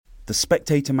The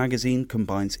Spectator magazine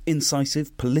combines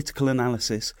incisive political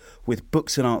analysis with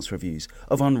books and arts reviews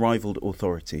of unrivalled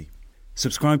authority.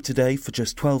 Subscribe today for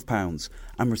just £12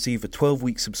 and receive a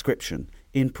 12-week subscription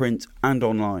in print and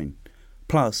online,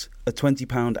 plus a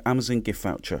 £20 Amazon gift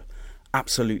voucher,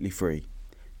 absolutely free.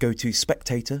 Go to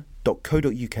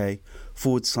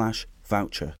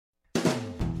spectator.co.uk/voucher.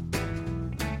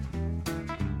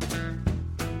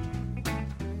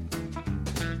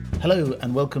 Hello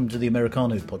and welcome to the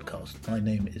Americano podcast. My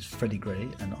name is Freddie Gray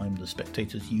and I'm the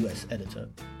Spectator's US editor.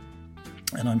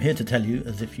 And I'm here to tell you,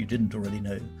 as if you didn't already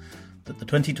know, that the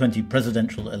 2020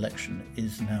 presidential election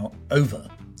is now over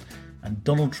and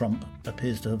Donald Trump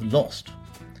appears to have lost.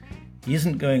 He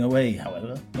isn't going away,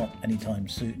 however, not anytime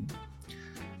soon.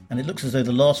 And it looks as though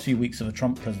the last few weeks of a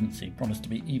Trump presidency promise to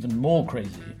be even more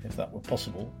crazy, if that were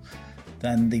possible,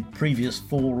 than the previous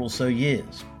 4 or so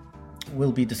years.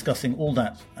 We'll be discussing all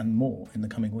that and more in the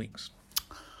coming weeks.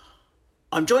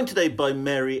 I'm joined today by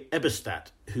Mary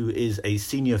Eberstadt, who is a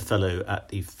senior fellow at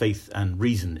the Faith and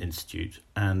Reason Institute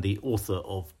and the author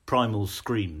of Primal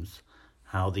Screams,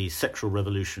 How the Sexual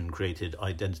Revolution Created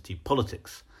Identity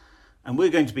Politics. And we're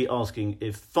going to be asking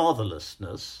if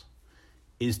fatherlessness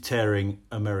is tearing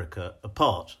America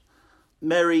apart.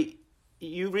 Mary,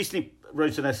 you recently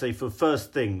wrote an essay for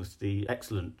First Things, the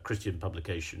excellent Christian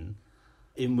publication,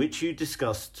 in which you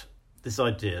discussed this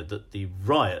idea that the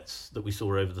riots that we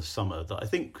saw over the summer, that I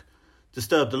think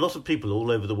disturbed a lot of people all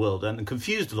over the world and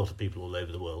confused a lot of people all over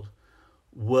the world,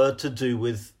 were to do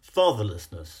with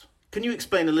fatherlessness. Can you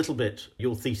explain a little bit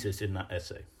your thesis in that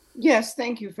essay? Yes,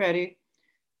 thank you, Freddie.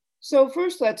 So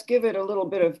first, let's give it a little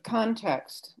bit of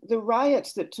context. The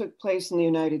riots that took place in the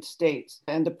United States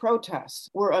and the protests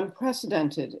were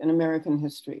unprecedented in American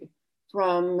history.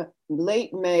 From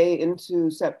late May into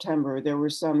September, there were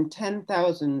some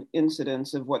 10,000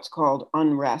 incidents of what's called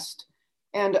unrest.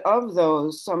 And of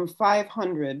those, some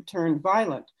 500 turned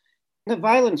violent. The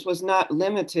violence was not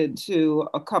limited to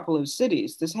a couple of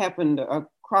cities. This happened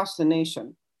across the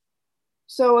nation.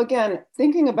 So again,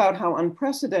 thinking about how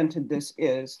unprecedented this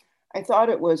is, I thought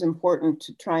it was important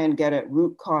to try and get at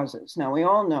root causes. Now, we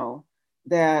all know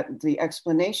that the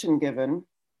explanation given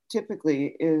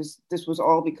typically is this was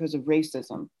all because of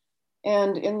racism.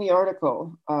 And in the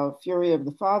article, Fury of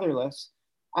the Fatherless,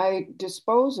 I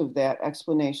dispose of that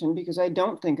explanation because I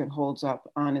don't think it holds up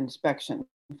on inspection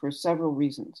for several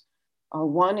reasons.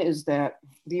 One is that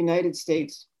the United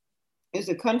States is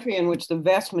a country in which the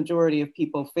vast majority of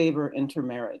people favor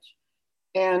intermarriage.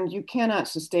 And you cannot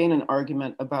sustain an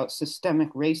argument about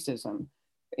systemic racism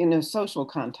in a social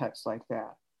context like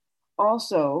that.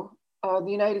 Also,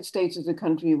 the United States is a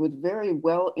country with very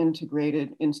well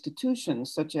integrated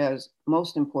institutions, such as,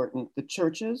 most important, the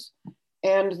churches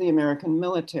and the American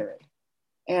military.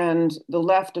 And the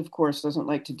left, of course, doesn't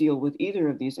like to deal with either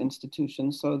of these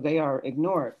institutions, so they are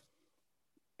ignored.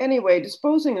 Anyway,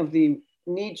 disposing of the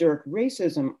knee-jerk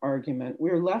racism argument,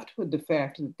 we're left with the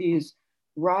fact that these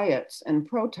riots and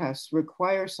protests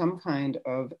require some kind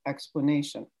of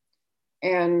explanation.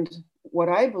 And what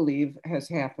I believe has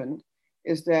happened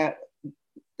is that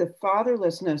the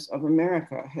fatherlessness of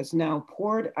America has now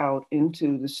poured out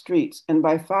into the streets. And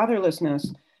by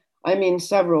fatherlessness, I mean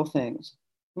several things.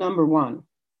 Number one,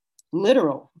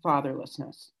 literal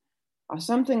fatherlessness.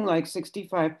 Something like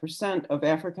 65% of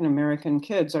African American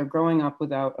kids are growing up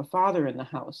without a father in the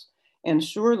house. And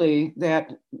surely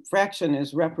that fraction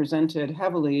is represented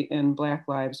heavily in Black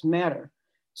Lives Matter.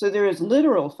 So there is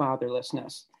literal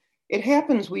fatherlessness. It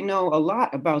happens, we know a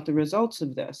lot about the results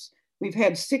of this. We've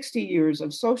had 60 years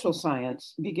of social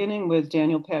science, beginning with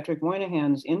Daniel Patrick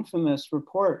Moynihan's infamous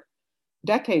report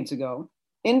decades ago,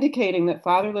 indicating that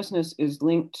fatherlessness is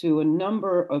linked to a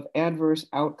number of adverse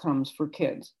outcomes for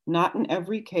kids. Not in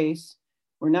every case.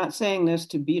 We're not saying this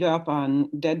to beat up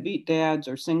on deadbeat dads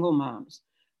or single moms.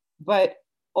 But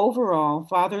overall,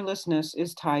 fatherlessness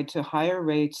is tied to higher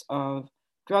rates of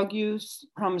drug use,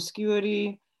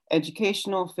 promiscuity,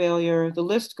 educational failure. The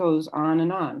list goes on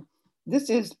and on.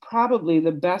 This is probably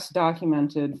the best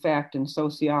documented fact in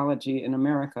sociology in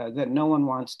America that no one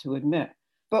wants to admit.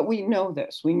 But we know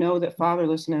this. We know that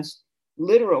fatherlessness,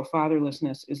 literal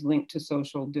fatherlessness, is linked to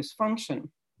social dysfunction.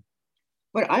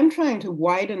 But I'm trying to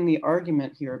widen the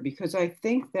argument here because I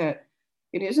think that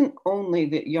it isn't only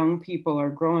that young people are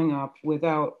growing up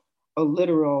without a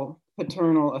literal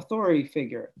paternal authority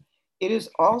figure. It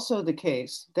is also the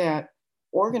case that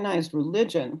organized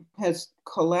religion has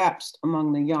collapsed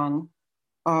among the young.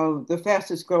 The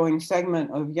fastest growing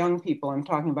segment of young people, I'm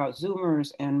talking about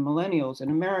Zoomers and millennials in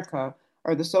America,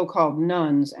 are the so-called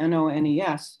nones,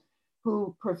 N-O-N-E-S,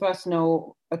 who profess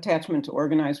no attachment to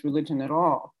organized religion at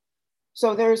all.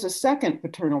 So there's a second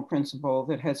paternal principle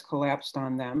that has collapsed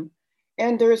on them.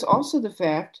 And there's also the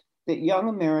fact that young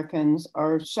Americans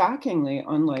are shockingly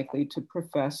unlikely to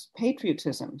profess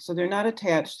patriotism. So they're not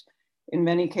attached in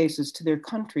many cases to their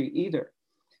country either.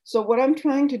 So what I'm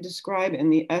trying to describe in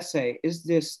the essay is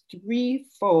this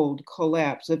threefold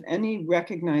collapse of any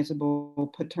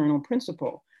recognizable paternal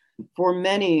principle for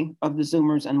many of the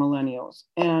Zoomers and millennials.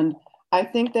 And I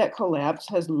think that collapse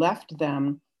has left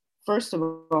them, first of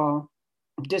all,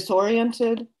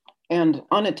 disoriented and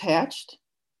unattached.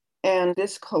 And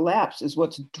this collapse is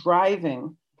what's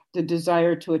driving the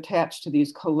desire to attach to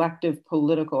these collective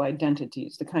political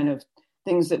identities, the kind of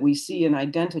things that we see in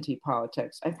identity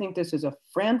politics. I think this is a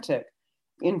frantic,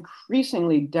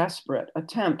 increasingly desperate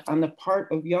attempt on the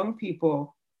part of young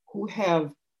people who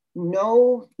have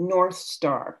no North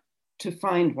Star to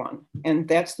find one. And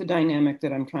that's the dynamic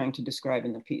that I'm trying to describe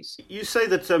in the piece. You say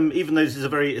that even though this is a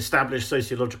very established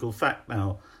sociological fact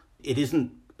now, it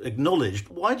isn't acknowledged.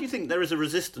 Why do you think there is a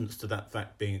resistance to that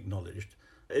fact being acknowledged?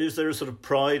 Is there a sort of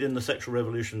pride in the sexual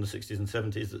revolution in the 60s and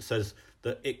 70s that says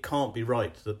that it can't be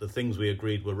right, that the things we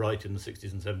agreed were right in the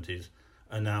 60s and 70s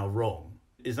are now wrong?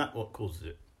 Is that what causes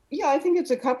it? Yeah, I think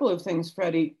it's a couple of things,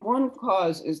 Freddie. One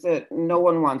cause is that no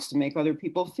one wants to make other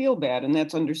people feel bad, and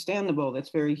that's understandable.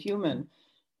 That's very human.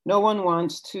 No one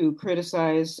wants to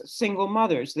criticize single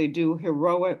mothers. They do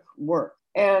heroic work.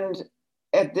 And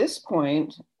at this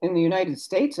point, in the United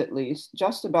States at least,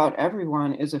 just about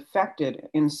everyone is affected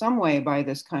in some way by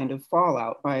this kind of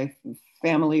fallout, by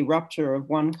family rupture of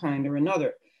one kind or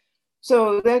another.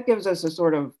 So that gives us a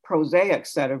sort of prosaic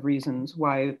set of reasons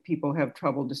why people have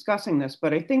trouble discussing this.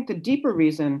 But I think the deeper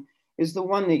reason is the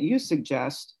one that you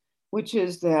suggest, which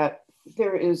is that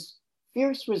there is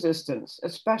fierce resistance,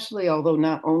 especially, although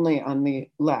not only on the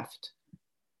left,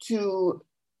 to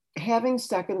having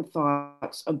second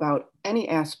thoughts about any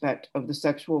aspect of the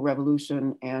sexual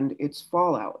revolution and its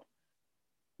fallout.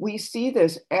 We see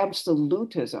this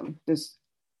absolutism, this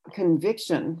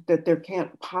conviction that there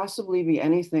can't possibly be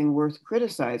anything worth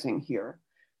criticizing here.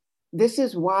 This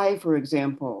is why, for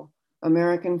example,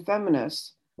 American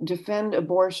feminists defend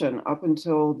abortion up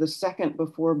until the second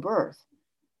before birth,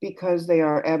 because they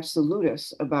are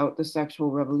absolutists about the sexual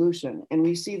revolution. And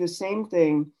we see the same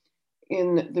thing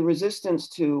in the resistance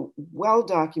to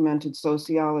well-documented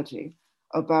sociology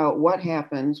about what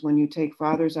happens when you take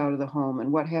fathers out of the home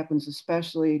and what happens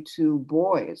especially to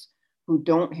boys who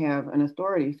don't have an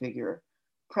authority figure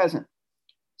present.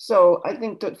 So I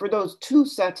think that for those two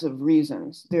sets of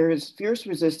reasons, there is fierce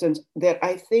resistance that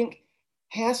I think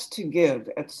has to give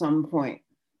at some point.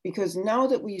 Because now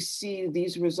that we see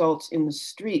these results in the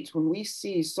streets, when we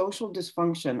see social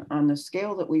dysfunction on the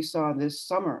scale that we saw this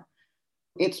summer,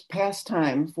 it's past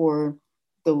time for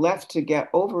the left to get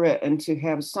over it and to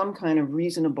have some kind of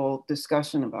reasonable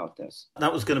discussion about this.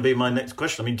 That was going to be my next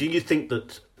question. I mean, do you think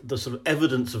that the sort of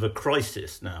evidence of a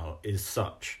crisis now is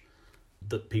such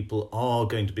that people are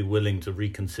going to be willing to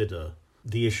reconsider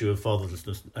the issue of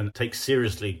fatherlessness and take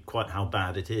seriously quite how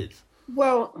bad it is?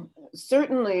 Well,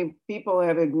 certainly people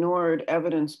have ignored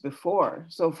evidence before.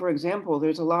 So, for example,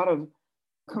 there's a lot of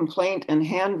complaint and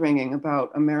hand-wringing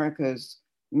about America's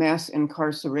mass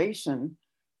incarceration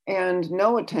and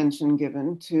no attention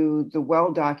given to the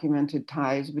well-documented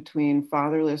ties between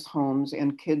fatherless homes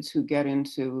and kids who get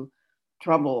into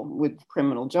trouble with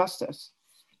criminal justice.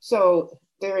 So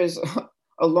there is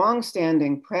a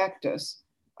long-standing practice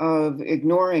of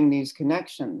ignoring these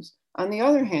connections. On the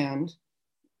other hand,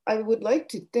 I would like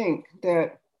to think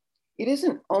that it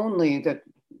isn't only that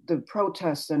the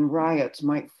protests and riots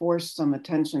might force some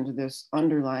attention to this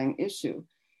underlying issue.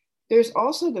 There's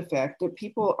also the fact that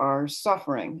people are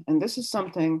suffering. And this is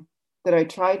something that I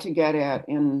try to get at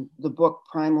in the book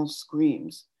Primal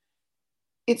Screams.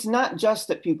 It's not just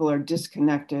that people are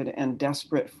disconnected and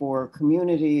desperate for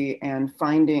community and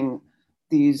finding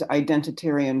these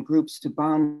identitarian groups to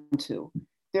bond to.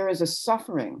 There is a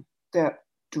suffering that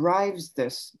drives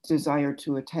this desire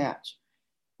to attach.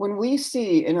 When we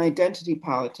see in identity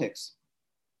politics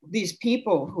these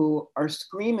people who are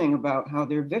screaming about how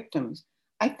they're victims,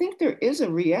 I think there is a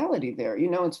reality there. You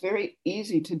know, it's very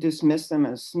easy to dismiss them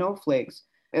as snowflakes,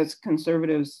 as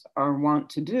conservatives are wont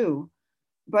to do.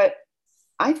 But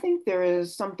I think there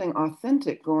is something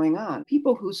authentic going on.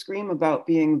 People who scream about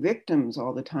being victims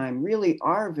all the time really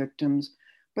are victims,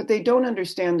 but they don't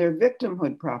understand their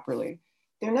victimhood properly.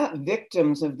 They're not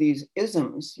victims of these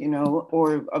isms, you know,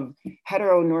 or of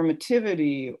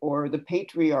heteronormativity or the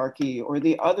patriarchy or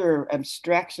the other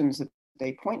abstractions that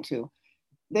they point to.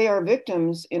 They are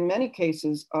victims, in many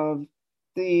cases, of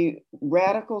the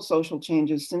radical social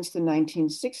changes since the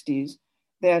 1960s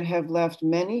that have left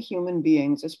many human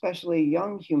beings, especially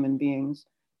young human beings,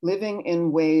 living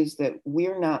in ways that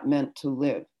we're not meant to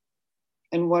live.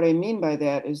 And what I mean by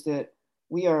that is that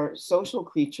we are social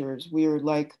creatures. We are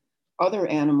like other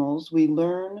animals. We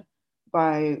learn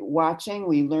by watching,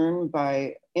 we learn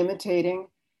by imitating.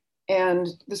 And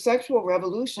the sexual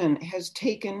revolution has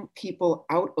taken people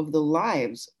out of the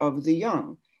lives of the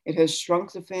young. It has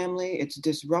shrunk the family, it's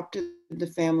disrupted the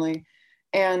family.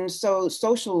 And so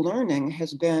social learning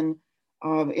has been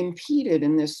impeded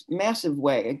in this massive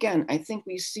way. Again, I think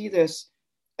we see this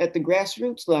at the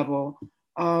grassroots level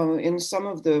in some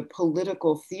of the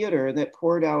political theater that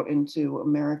poured out into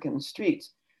American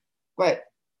streets. But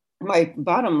my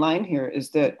bottom line here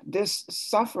is that this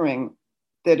suffering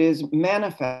that is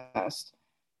manifest,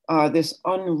 this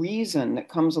unreason that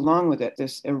comes along with it,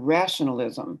 this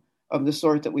irrationalism of the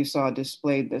sort that we saw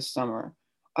displayed this summer,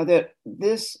 that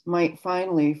this might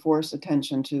finally force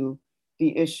attention to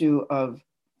the issue of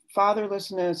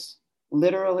fatherlessness,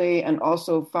 literally, and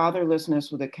also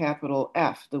fatherlessness with a capital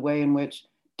F, the way in which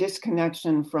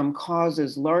disconnection from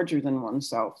causes larger than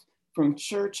oneself, from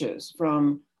churches,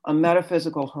 from a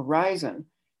metaphysical horizon,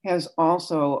 has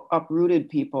also uprooted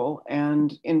people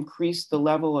and increased the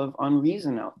level of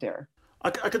unreason out there. I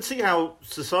can see how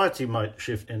society might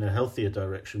shift in a healthier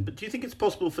direction, but do you think it's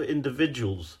possible for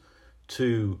individuals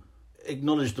to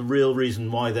acknowledge the real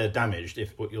reason why they're damaged,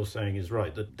 if what you're saying is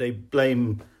right, that they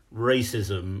blame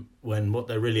racism when what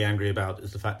they're really angry about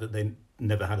is the fact that they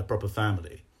never had a proper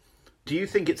family? Do you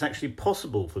think it's actually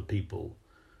possible for people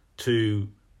to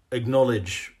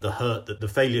acknowledge the hurt that the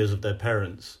failures of their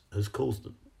parents has caused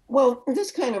them? Well,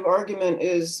 this kind of argument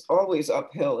is always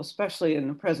uphill, especially in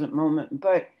the present moment.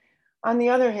 But on the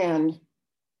other hand,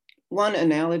 one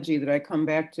analogy that I come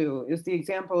back to is the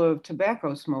example of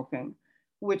tobacco smoking,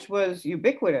 which was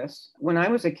ubiquitous. When I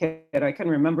was a kid, I can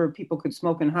remember people could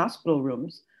smoke in hospital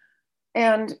rooms.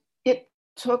 And it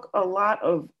took a lot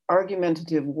of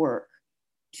argumentative work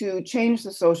to change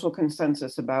the social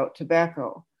consensus about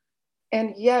tobacco.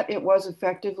 And yet it was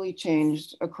effectively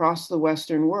changed across the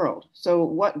Western world. So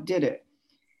what did it?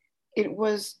 It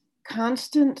was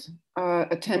constant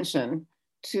attention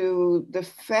to the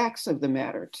facts of the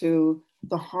matter, to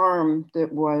the harm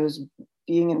that was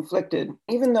being inflicted,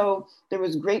 even though there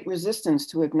was great resistance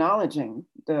to acknowledging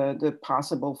the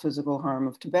possible physical harm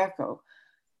of tobacco.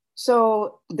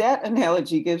 So that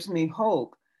analogy gives me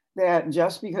hope that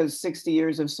just because 60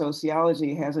 years of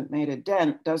sociology hasn't made a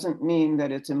dent doesn't mean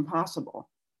that it's impossible.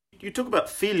 You talk about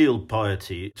filial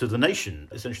piety to the nation,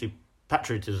 essentially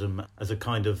patriotism as a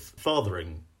kind of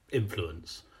fathering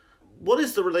influence. What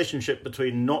is the relationship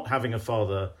between not having a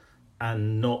father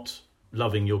and not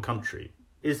loving your country?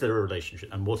 Is there a relationship,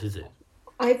 and what is it?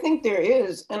 I think there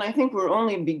is, and I think we're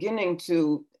only beginning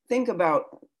to think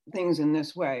about things in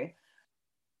this way.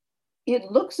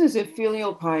 It looks as if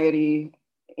filial piety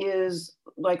is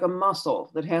like a muscle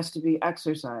that has to be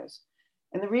exercised.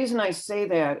 And the reason I say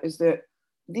that is that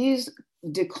these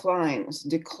decline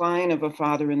of a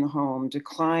father in the home,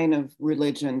 decline of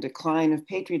religion, decline of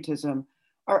patriotism,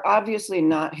 are obviously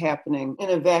not happening in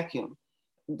a vacuum.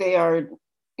 They are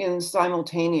in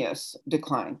simultaneous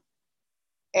decline.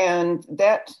 And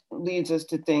that leads us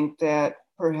to think that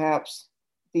perhaps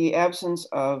the absence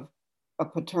of a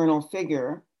paternal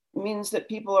figure means that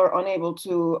people are unable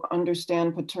to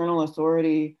understand paternal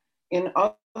authority in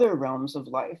other realms of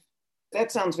life.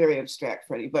 That sounds very abstract,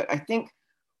 Freddie, but I think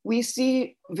we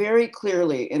see very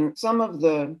clearly in some of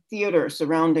the theater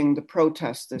surrounding the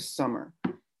protests this summer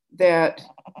that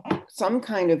some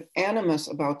kind of animus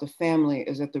about the family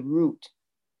is at the root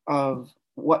of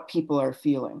what people are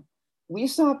feeling. We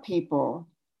saw people,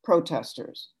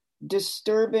 protesters,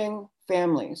 disturbing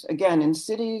families, again, in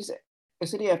city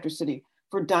after city,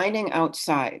 for dining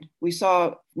outside. We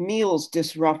saw meals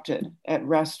disrupted at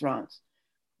restaurants.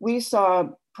 We saw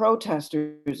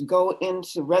protesters go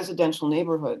into residential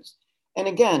neighborhoods. And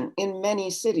again, in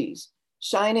many cities,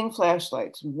 shining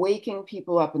flashlights, waking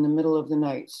people up in the middle of the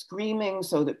night, screaming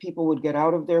so that people would get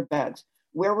out of their beds.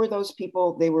 Where were those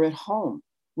people? They were at home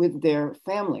with their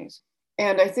families.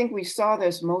 And I think we saw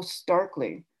this most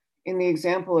starkly in the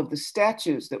example of the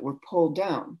statues that were pulled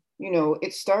down. You know,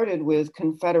 it started with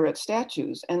Confederate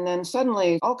statues, and then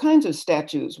suddenly all kinds of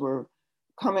statues were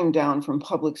coming down from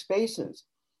public spaces.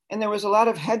 And there was a lot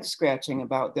of head scratching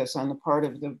about this on the part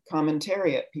of the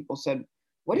commentariat. People said,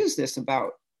 what is this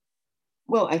about?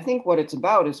 Well, I think what it's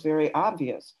about is very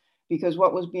obvious, because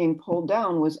what was being pulled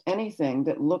down was anything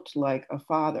that looked like a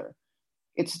father.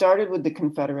 It started with the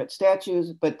Confederate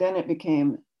statues, but then it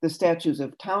became the statues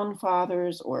of town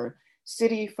fathers or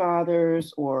city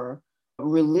fathers or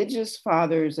religious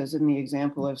fathers, as in the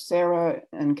example of Sarah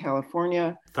in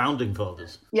California. Founding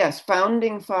fathers. Yes,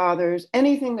 founding fathers.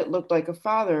 Anything that looked like a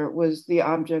father was the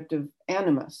object of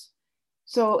animus.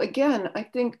 So again, I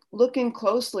think looking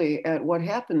closely at what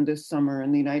happened this summer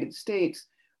in the United States,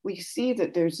 we see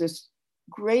that there's this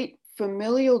great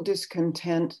familial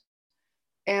discontent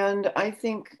and I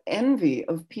think envy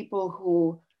of people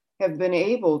who have been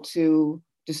able to,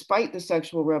 despite the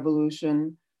sexual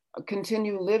revolution,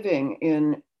 continue living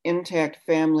in intact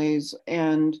families.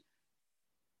 And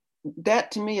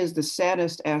that to me is the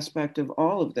saddest aspect of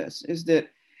all of this, is that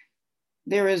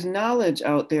there is knowledge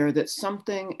out there that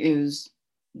something is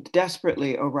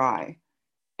desperately awry.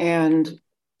 And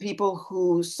people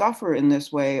who suffer in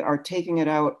this way are taking it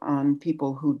out on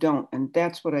people who don't. And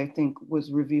that's what I think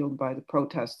was revealed by the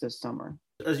protests this summer.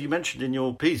 As you mentioned in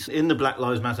your piece, in the Black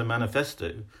Lives Matter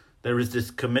manifesto, there is this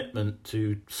commitment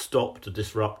to stop, to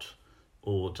disrupt,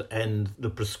 or to end the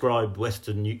prescribed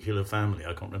Western nuclear family.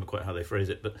 I can't remember quite how they phrase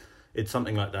it, but it's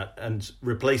something like that, and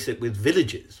replace it with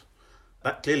villages.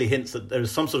 That clearly hints that there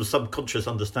is some sort of subconscious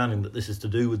understanding that this is to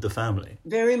do with the family.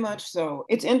 Very much so.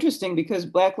 It's interesting because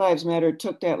Black Lives Matter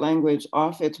took that language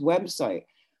off its website.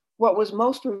 What was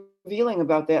most revealing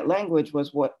about that language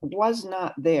was what was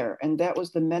not there, and that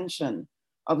was the mention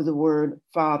of the word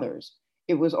fathers.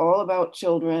 It was all about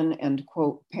children and,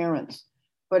 quote, parents.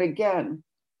 But again,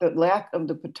 the lack of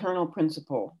the paternal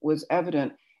principle was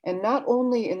evident, and not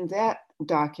only in that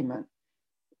document.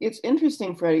 It's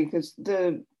interesting, Freddie, because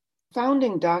the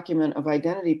founding document of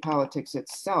identity politics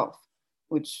itself,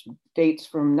 which dates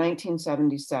from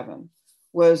 1977,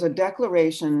 was a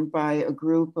declaration by a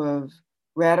group of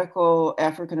radical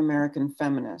African-American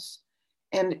feminists.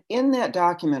 And in that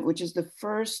document, which is the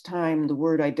first time the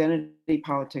word identity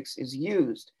politics is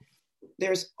used,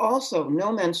 there's also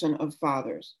no mention of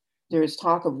fathers. There is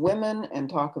talk of women and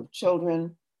talk of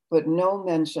children, but no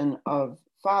mention of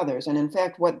fathers. And in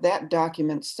fact, what that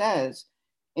document says,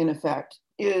 in effect,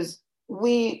 is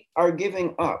we are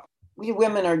giving up. We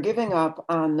women are giving up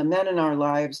on the men in our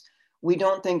lives. We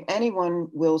don't think anyone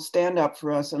will stand up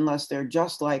for us unless they're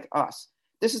just like us.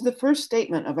 This is the first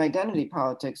statement of identity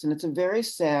politics, and it's a very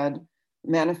sad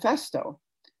manifesto.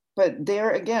 But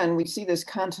there again, we see this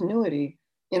continuity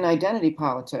in identity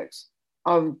politics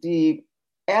of the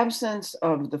absence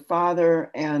of the father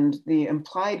and the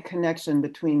implied connection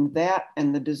between that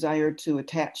and the desire to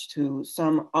attach to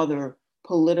some other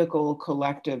political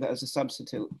collective as a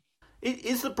substitute.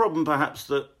 Is the problem perhaps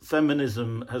that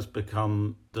feminism has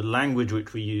become the language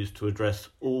which we use to address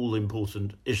all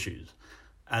important issues?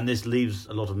 And this leaves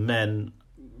a lot of men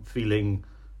feeling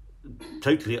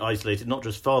totally isolated, not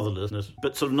just fatherlessness,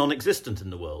 but sort of non-existent in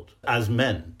the world as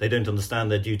men. They don't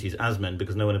understand their duties as men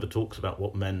because no one ever talks about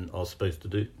what men are supposed to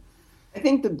do. I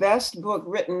think the best book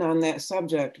written on that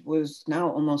subject was now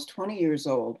almost 20 years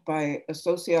old by a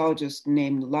sociologist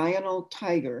named Lionel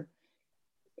Tiger,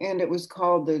 and it was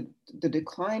called The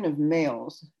Decline of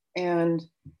Males. And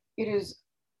it is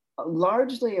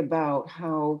largely about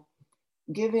how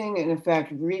giving, in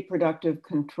effect, reproductive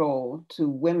control to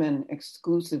women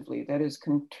exclusively, that is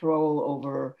control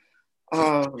over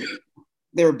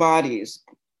their bodies,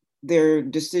 their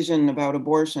decision about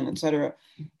abortion, et cetera,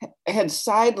 had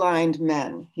sidelined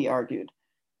men, he argued,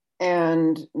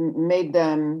 and made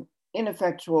them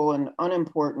ineffectual and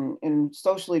unimportant in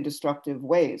socially destructive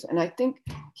ways. And I think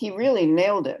he really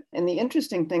nailed it. And the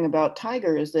interesting thing about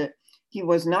Tiger is that he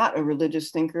was not a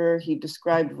religious thinker. He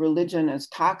described religion as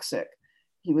toxic.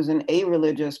 He was an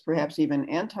a-religious, perhaps even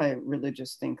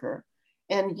anti-religious thinker.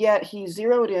 And yet he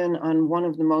zeroed in on one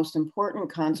of the most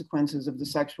important consequences of the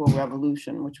sexual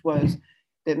revolution, which was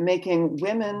that making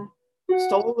women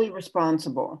solely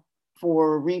responsible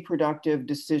for reproductive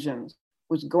decisions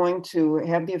was going to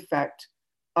have the effect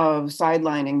of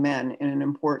sidelining men in an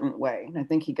important way. And I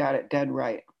think he got it dead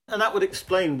right. And that would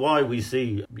explain why we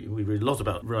read a lot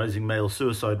about rising male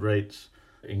suicide rates,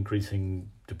 increasing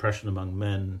depression among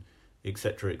men,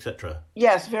 etc., etc.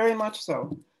 Yes, very much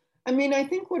so. I mean, I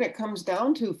think what it comes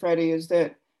down to, Freddie, is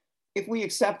that if we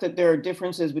accept that there are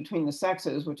differences between the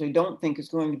sexes, which I don't think is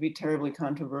going to be terribly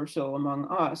controversial among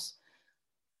us,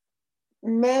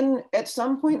 men at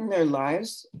some point in their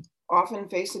lives often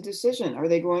face a decision. Are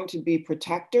they going to be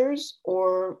protectors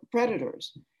or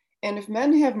predators? And if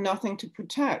men have nothing to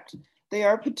protect, they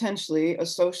are potentially a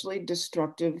socially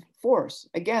destructive force.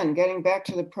 Again, getting back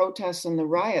to the protests and the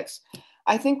riots,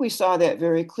 I think we saw that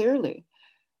very clearly.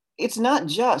 It's not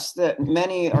just that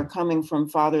many are coming from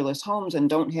fatherless homes and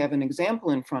don't have an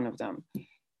example in front of them.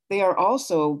 They are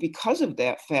also, because of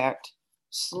that fact,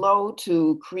 slow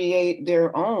to create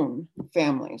their own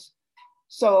families.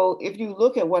 So if you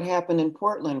look at what happened in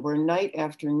Portland, where night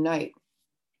after night,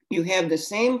 you have the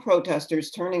same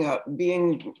protesters turning up,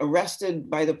 being arrested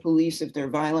by the police if they're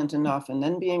violent enough, and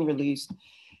then being released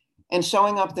and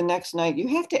showing up the next night, you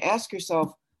have to ask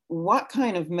yourself, what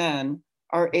kind of men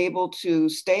are able to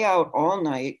stay out all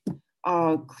night,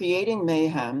 creating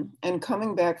mayhem and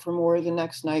coming back for more the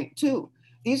next night too?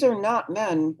 These are not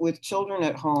men with children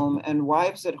at home and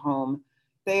wives at home.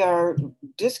 They are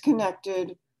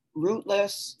disconnected,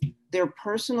 rootless. Their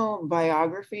personal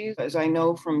biographies, as I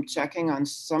know from checking on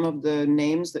some of the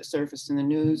names that surface in the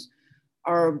news,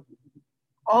 are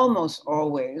almost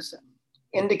always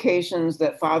indications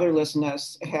that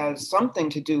fatherlessness has something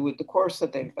to do with the course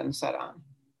that they've been set on.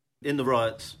 In the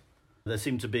riots, there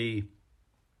seemed to be,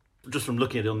 just from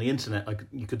looking at it on the internet,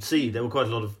 you could see there were quite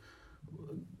a lot of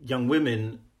young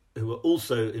women who were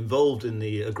also involved in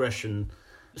the aggression.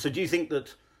 So do you think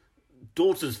that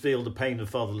daughters feel the pain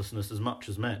of fatherlessness as much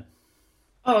as men?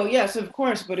 Oh, yes, of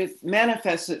course, but it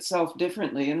manifests itself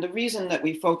differently. And the reason that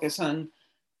we focus on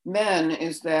men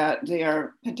is that they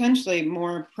are potentially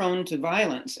more prone to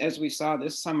violence, as we saw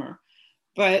this summer.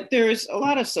 But there's a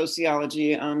lot of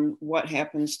sociology on what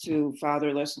happens to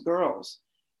fatherless girls.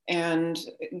 And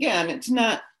again, it's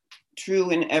not true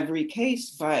in every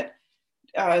case, but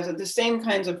the same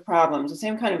kinds of problems, the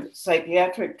same kind of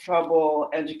psychiatric trouble,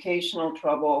 educational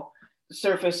trouble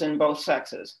surface in both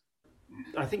sexes.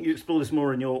 I think you explore this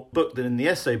more in your book than in the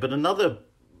essay, but another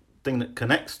thing that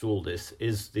connects to all this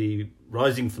is the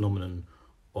rising phenomenon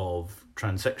of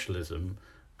transsexualism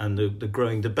and the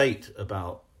growing debate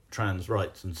about trans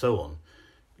rights and so on.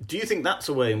 Do you think that's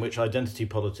a way in which identity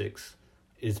politics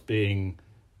is being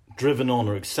driven on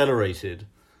or accelerated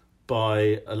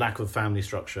by a lack of family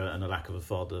structure and a lack of a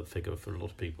father figure for a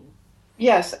lot of people?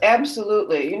 Yes,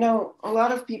 absolutely. You know, a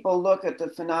lot of people look at the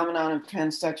phenomenon of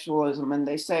transsexualism and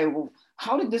they say, well,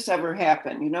 how did this ever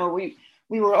happen? You know, we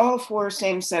were all for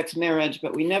same-sex marriage,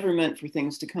 but we never meant for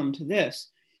things to come to this.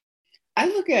 I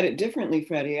look at it differently,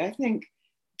 Freddie. I think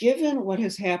given what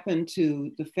has happened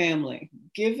to the family,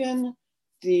 given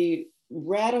the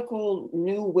radical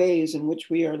new ways in which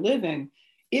we are living,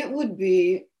 it would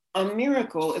be a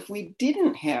miracle if we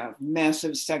didn't have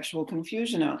massive sexual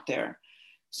confusion out there.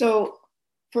 So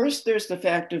first, there's the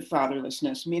fact of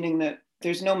fatherlessness, meaning that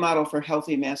there's no model for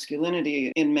healthy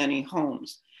masculinity in many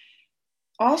homes.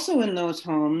 Also in those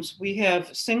homes, we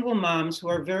have single moms who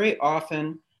are very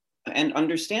often, and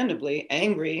understandably,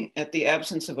 angry at the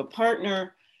absence of a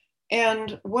partner.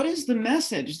 And what is the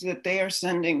message that they are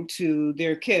sending to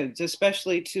their kids,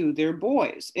 especially to their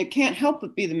boys? It can't help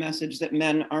but be the message that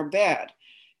men are bad.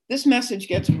 This message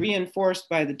gets reinforced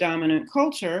by the dominant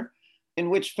culture, in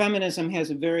which feminism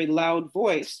has a very loud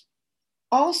voice.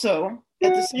 Also,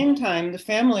 at the same time, the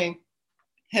family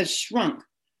has shrunk.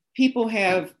 People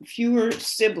have fewer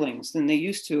siblings than they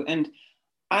used to. And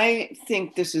I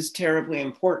think this is terribly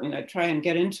important. I try and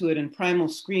get into it in primal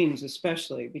screams,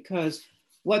 especially, because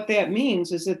what that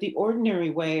means is that the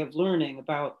ordinary way of learning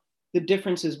about the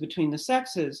differences between the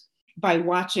sexes by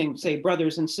watching, say,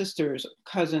 brothers and sisters,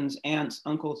 cousins, aunts,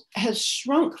 uncles, has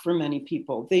shrunk for many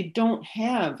people. They don't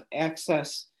have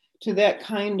access to that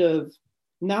kind of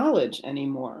knowledge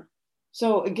anymore.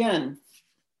 So again,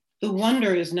 the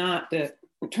wonder is not that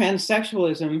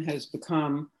transsexualism has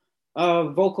become a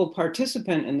vocal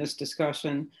participant in this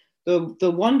discussion. The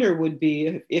wonder would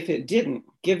be if it didn't,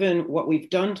 given what we've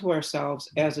done to ourselves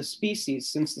as a species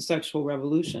since the sexual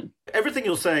revolution. Everything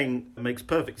you're saying makes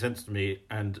perfect sense to me,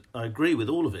 and I agree with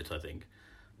all of it, I think.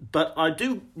 But I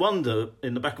do wonder,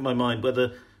 in the back of my mind,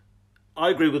 whether I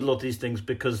agree with a lot of these things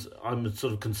because I'm a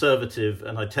sort of conservative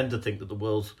and I tend to think that the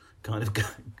world's kind of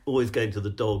always going to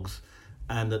the dogs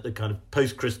and that the kind of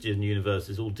post-Christian universe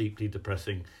is all deeply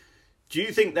depressing. Do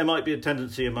you think there might be a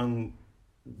tendency among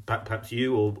perhaps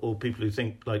you or people who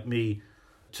think like me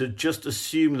to just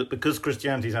assume that because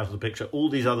Christianity is out of the picture, all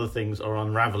these other things are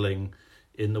unraveling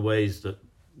in the ways that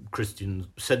Christians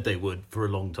said they would for a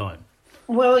long time?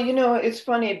 Well, you know, it's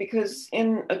funny because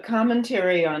in a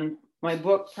commentary on my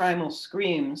book, Primal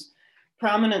Screams,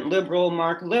 prominent liberal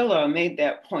Mark Lilla made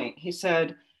that point. He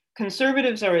said,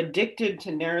 conservatives are addicted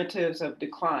to narratives of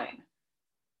decline.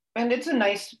 And it's a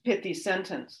nice, pithy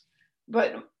sentence.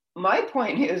 But my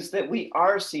point is that we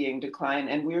are seeing decline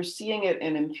and we're seeing it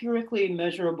in empirically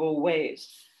measurable ways.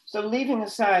 So leaving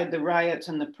aside the riots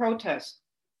and the protests,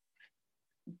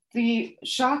 the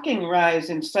shocking rise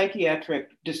in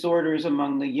psychiatric disorders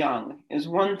among the young is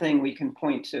one thing we can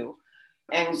point to.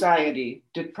 Anxiety,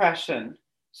 depression,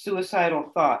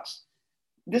 suicidal thoughts.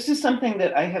 This is something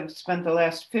that I have spent the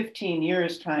last 15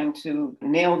 years trying to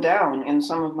nail down in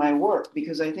some of my work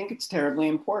because I think it's terribly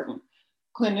important.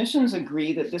 clinicians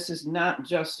agree that this is not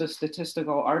just a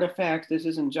statistical artifact. This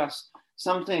isn't just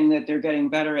something that they're getting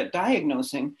better at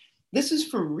diagnosing. This is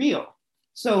for real.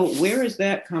 So where is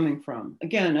that coming from?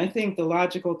 Again, I think the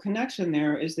logical connection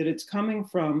there is that it's coming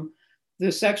from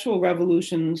the sexual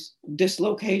revolution's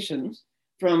dislocations,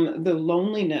 from the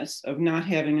loneliness of not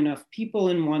having enough people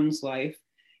in one's life,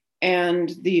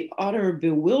 and the utter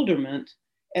bewilderment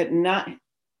at not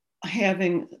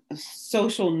having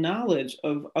social knowledge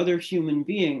of other human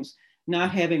beings, not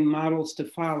having models to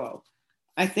follow.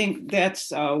 I think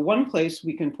that's one place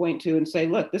we can point to and say,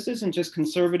 look, this isn't just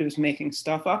conservatives making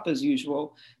stuff up as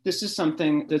usual. This is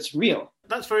something that's real.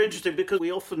 That's very interesting, because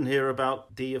we often hear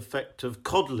about the effect of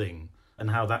coddling and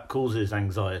how that causes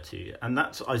anxiety. And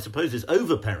that's, I suppose, is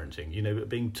overparenting,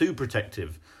 being too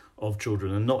protective of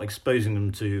children and not exposing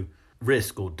them to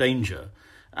risk or danger.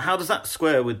 How does that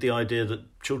square with the idea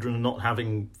that children are not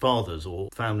having fathers or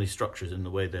family structures in the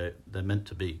way they're meant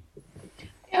to be?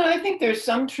 Yeah, I think there's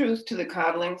some truth to the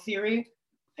coddling theory.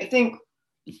 I think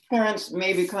parents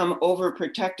may become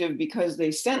overprotective because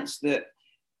they sense that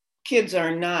kids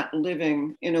are not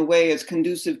living in a way as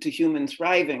conducive to human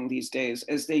thriving these days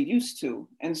as they used to.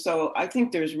 And so I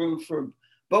think there's room for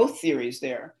both theories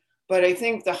there. But I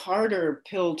think the harder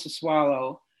pill to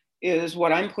swallow is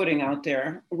what I'm putting out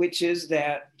there, which is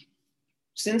that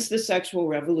since the sexual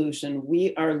revolution,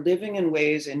 we are living in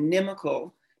ways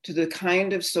inimical to the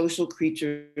kind of social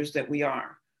creatures that we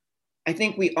are. I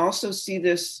think we also see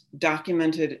this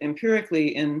documented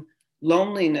empirically in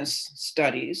loneliness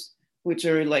studies, which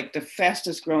are like the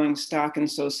fastest growing stock in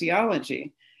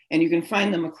sociology. And you can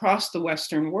find them across the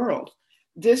Western world.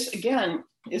 This, again,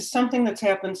 is something that's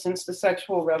happened since the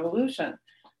sexual revolution.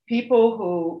 People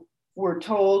who were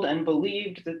told and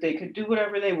believed that they could do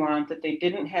whatever they want, that they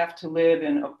didn't have to live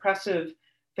in oppressive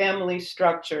family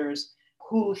structures,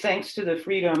 who, thanks to the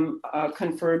freedom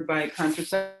conferred by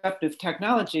contraceptive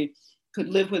technology, could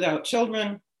live without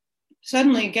children,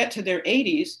 suddenly get to their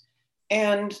 80s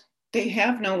and they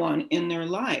have no one in their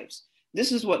lives.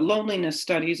 This is what loneliness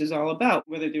studies is all about,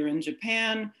 whether they're in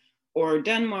Japan or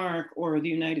Denmark or the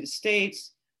United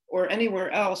States or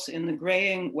anywhere else in the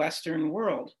graying Western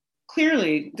world.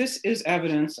 Clearly, this is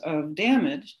evidence of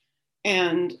damage.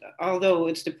 And although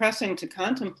it's depressing to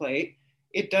contemplate,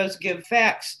 it does give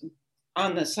facts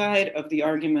on the side of the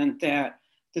argument that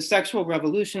the sexual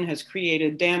revolution has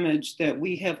created damage that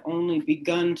we have only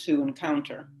begun to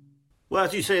encounter. Well,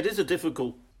 as you say, it is a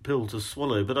difficult pill to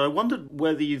swallow, but I wondered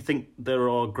whether you think there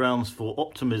are grounds for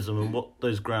optimism and what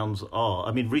those grounds are.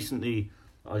 I mean, recently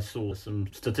I saw some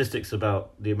statistics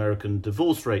about the American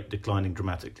divorce rate declining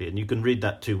dramatically, and you can read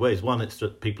that two ways. One, it's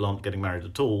that people aren't getting married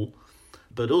at all,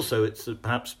 but also it's that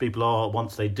perhaps people are,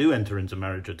 once they do enter into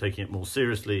marriage, are taking it more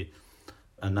seriously,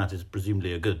 and that is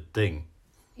presumably a good thing.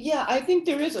 Yeah, I think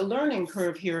there is a learning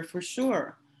curve here for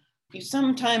sure.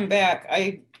 Some time back,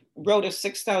 I wrote a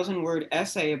 6,000-word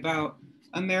essay about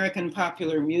American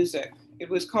popular music. It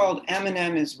was called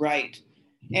Eminem is Right.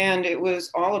 And it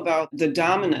was all about the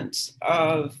dominance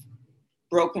of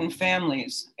broken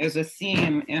families as a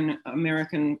theme in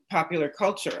American popular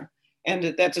culture.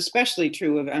 And that's especially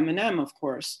true of Eminem, of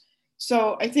course.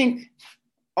 So I think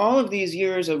all of these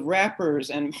years of rappers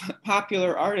and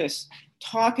popular artists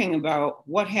talking about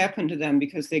what happened to them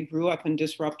because they grew up in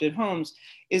disrupted homes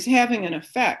is having an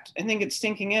effect. I think it's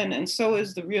sinking in, and so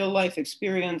is the real life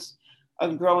experience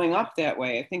of growing up that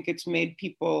way. I think it's made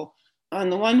people, on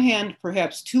the one hand,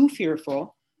 perhaps too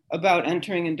fearful about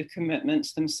entering into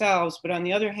commitments themselves, but on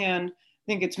the other hand, I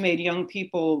think it's made young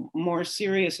people more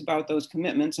serious about those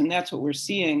commitments, and that's what we're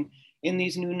seeing in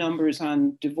these new numbers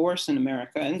on divorce in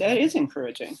America, and that is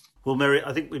encouraging. Well, Mary,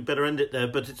 I think we'd better end it there,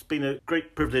 but it's been a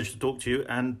great privilege to talk to you,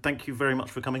 and thank you very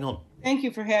much for coming on. Thank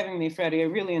you for having me, Freddie. I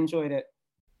really enjoyed it.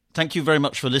 Thank you very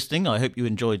much for listening. I hope you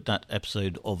enjoyed that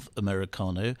episode of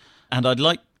Americano. And I'd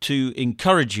like to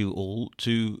encourage you all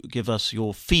to give us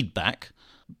your feedback,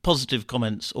 positive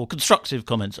comments or constructive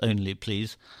comments only,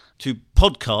 please, to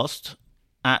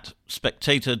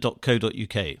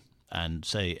podcast@spectator.co.uk and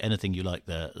say anything you like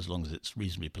there as long as it's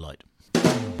reasonably polite.